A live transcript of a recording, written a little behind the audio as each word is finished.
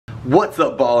What's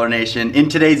up, Baller Nation? In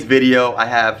today's video, I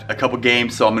have a couple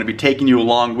games, so I'm going to be taking you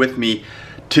along with me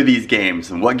to these games.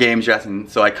 And what games, you're asking?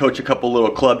 So I coach a couple little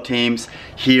club teams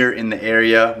here in the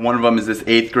area. One of them is this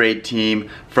 8th grade team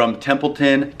from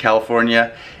Templeton,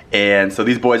 California. And so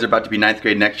these boys are about to be 9th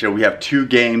grade next year. We have 2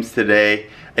 games today.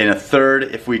 In a third,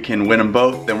 if we can win them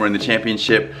both, then we're in the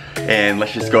championship. And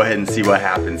let's just go ahead and see what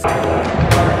happens.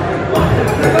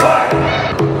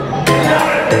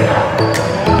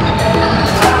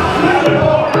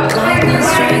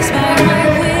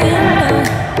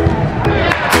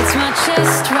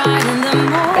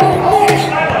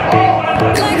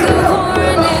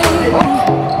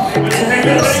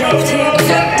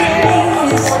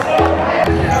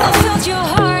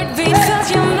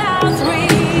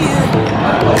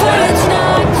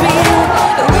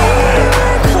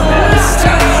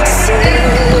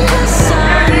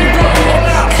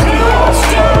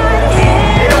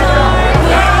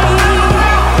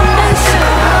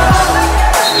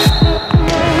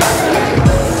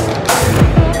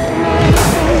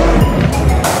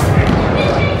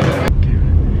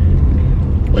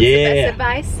 Yeah. Best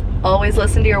advice, always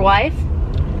listen to your wife.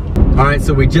 Alright,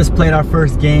 so we just played our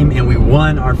first game and we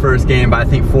won our first game by I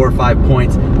think 4 or 5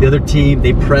 points. The other team,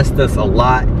 they pressed us a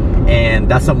lot, and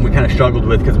that's something we kind of struggled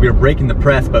with because we were breaking the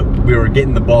press, but we were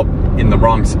getting the ball in the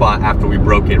wrong spot after we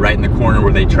broke it, right in the corner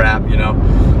where they trap, you know.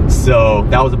 So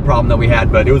that was a problem that we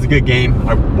had, but it was a good game.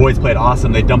 Our boys played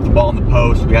awesome. They dumped the ball in the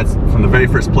post. We had, from the very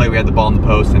first play, we had the ball in the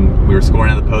post and we were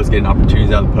scoring out of the post, getting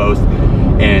opportunities out of the post.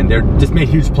 And they just made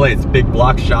huge plays, big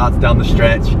block shots down the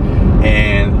stretch.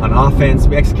 And on offense,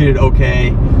 we executed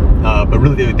okay, but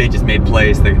really they just made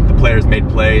plays. The players made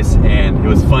plays, and it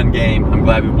was a fun game. I'm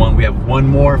glad we won. We have one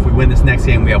more. If we win this next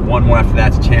game, we have one more after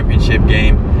that. It's a championship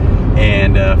game,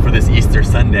 and for this Easter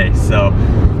Sunday, so,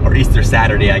 or Easter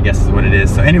Saturday, I guess is what it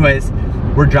is. So anyways,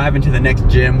 we're driving to the next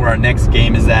gym where our next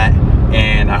game is at,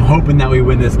 and I'm hoping that we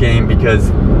win this game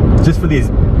because just for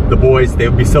the boys,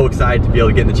 they'll be so excited to be able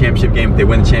to get in the championship game. If they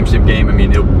win the championship game, I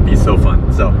mean, it'll be so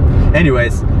fun. So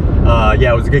anyways,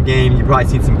 yeah, it was a good game. You've probably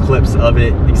seen some clips of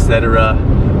it, etc.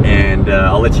 And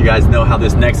I'll let you guys know how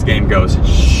this next game goes.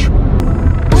 Shh.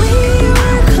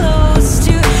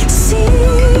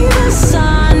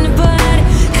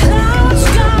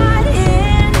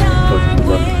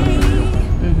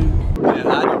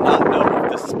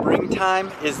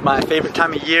 Springtime is my favorite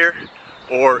time of year,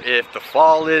 or if the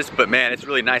fall is, but man, it's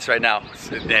really nice right now.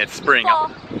 It's spring.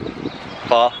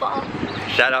 Fall.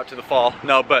 Shout out to the fall.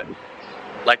 No, but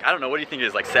like, I don't know, what do you think it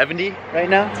is, like 70 right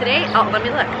now? Today? Oh, let me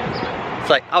look. It's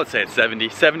like, I would say it's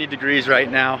 70 degrees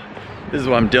right now. This is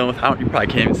what I'm dealing with. You probably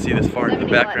can't even see this far in the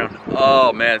background.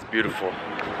 Oh man, it's beautiful.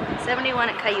 71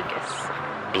 at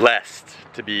Cayucos. Blessed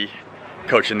to be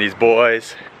coaching these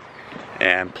boys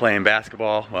and playing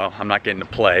basketball. Well, I'm not getting to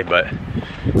play, but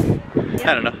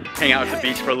I don't know. Hang out at the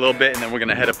beach for a little bit, and then we're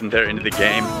gonna head up in there into the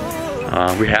game.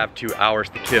 We have 2 hours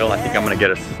to kill. I think I'm gonna get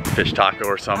a fish taco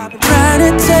or something.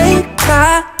 Trying to take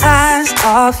my eyes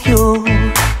off you.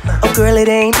 Oh girl, it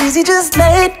ain't easy, just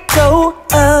let go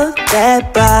of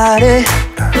that body.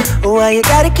 Why you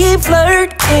gotta keep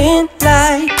flirting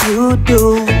like you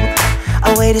do?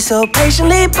 I waited so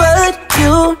patiently, but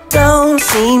you don't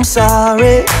seem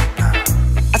sorry.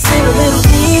 I sing a little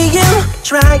to you,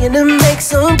 trying to make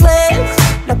some plans.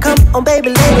 Now come on baby,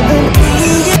 let it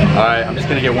be. Alright, I'm just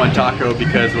gonna get 1 taco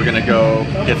because we're gonna go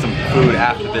get some food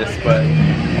after this, but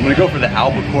I'm gonna go for the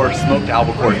albacore, smoked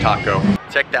albacore taco.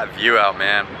 Check that view out,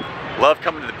 man. Love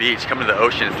coming to the beach, coming to the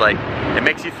ocean. It's like, it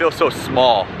makes you feel so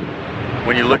small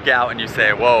when you look out and you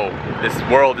say, whoa, this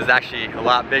world is actually a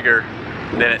lot bigger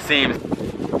than it seems.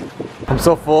 I'm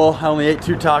so full. I only ate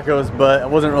 2 tacos, but I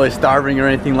wasn't really starving or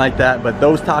anything like that, but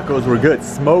those tacos were good.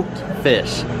 Smoked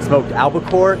fish, smoked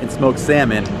albacore and smoked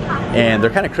salmon, and they're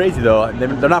kind of crazy though.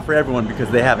 They're not for everyone because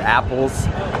they have apples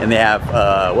and they have,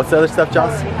 what's the other stuff,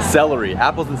 Joss? Celery,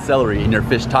 apples and celery in your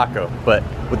fish taco, but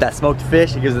with that smoked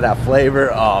fish, it gives it that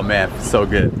flavor. Oh man, so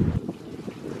good.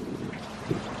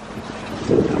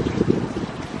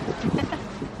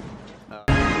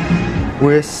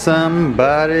 With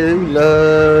somebody who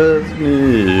loves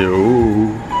me,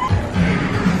 ooh.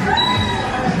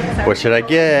 What should I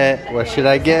get? What should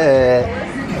I get?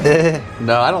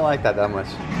 No, I don't like that much.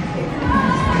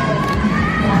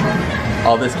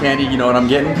 All this candy, you know what I'm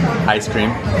getting? Ice cream.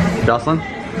 Jocelyn?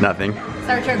 Nothing.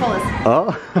 Sour cherry colas.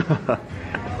 Oh.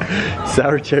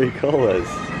 Sour cherry colas.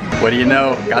 What do you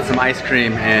know? Got some ice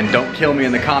cream, and don't kill me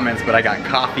in the comments, but I got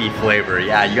coffee flavor.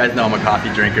 Yeah, you guys know I'm a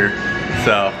coffee drinker.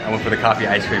 So I went for the coffee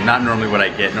ice cream. Not normally what I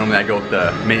get. Normally I go with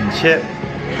the mint and chip.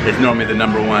 It's normally the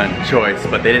 #1 choice,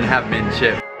 but they didn't have mint and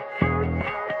chip.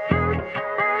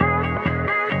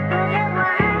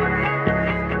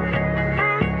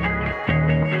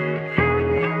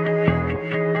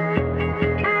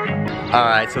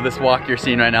 Alright, so this walk you're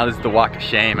seeing right now, this is the walk of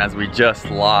shame as we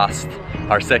just lost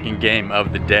our second game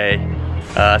of the day.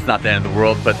 It's not the end of the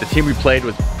world, but the team we played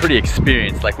was pretty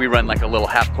experienced. Like we run like a little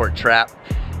half-court trap,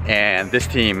 and this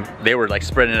team, they were like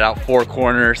spreading it out 4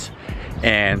 corners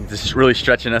and just really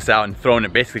stretching us out and throwing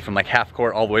it basically from like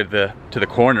half-court all the way to the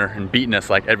corner and beating us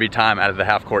like every time out of the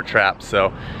half-court trap.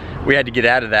 So we had to get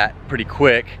out of that pretty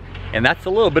quick, and that's a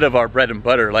little bit of our bread and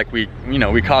butter. Like we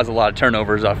cause a lot of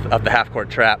turnovers off the half-court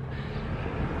trap.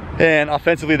 And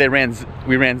offensively,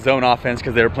 we ran zone offense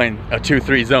because they were playing a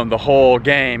 2-3 zone the whole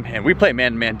game, and we play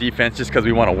man-to-man defense just because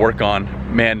we want to work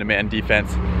on man-to-man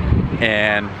defense.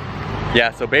 And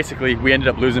yeah, so basically we ended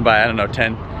up losing by, I don't know,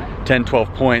 10,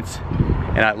 12 points,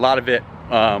 and a lot of it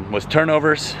was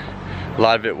turnovers. A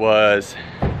lot of it was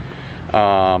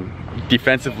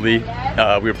defensively.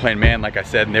 We were playing man, like I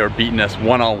said, and they were beating us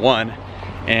one-on-one,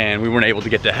 and we weren't able to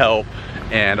get to help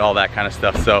and all that kind of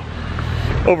stuff. So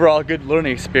overall, good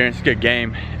learning experience, good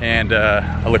game, and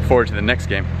I look forward to the next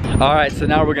game. All right, so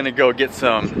now we're gonna go get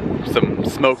some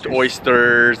smoked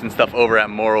oysters and stuff over at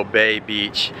Morro Bay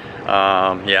Beach.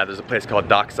 Yeah, there's a place called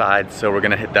Dockside, so we're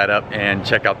gonna hit that up and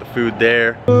check out the food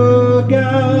there.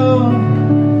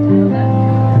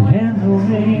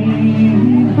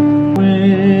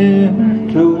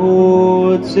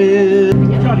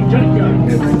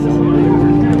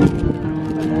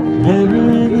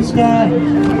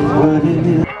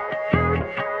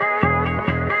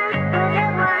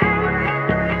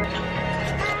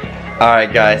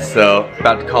 Alright guys, so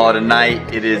about to call it a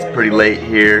night. It is pretty late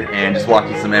here, and just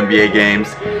watching some NBA games,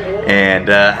 and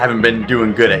haven't been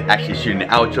doing good at actually shooting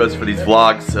outros for these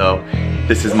vlogs, so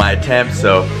this is my attempt.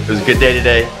 So it was a good day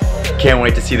today. Can't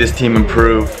wait to see this team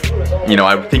improve. You know,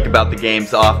 I think about the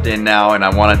games often now, and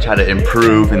I want to try to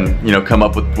improve and, you know, come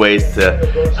up with ways to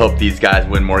help these guys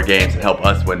win more games and help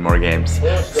us win more games.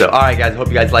 So alright guys, I hope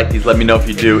you guys like these. Let me know if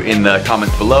you do in the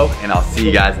comments below, and I'll see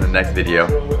you guys in the next video.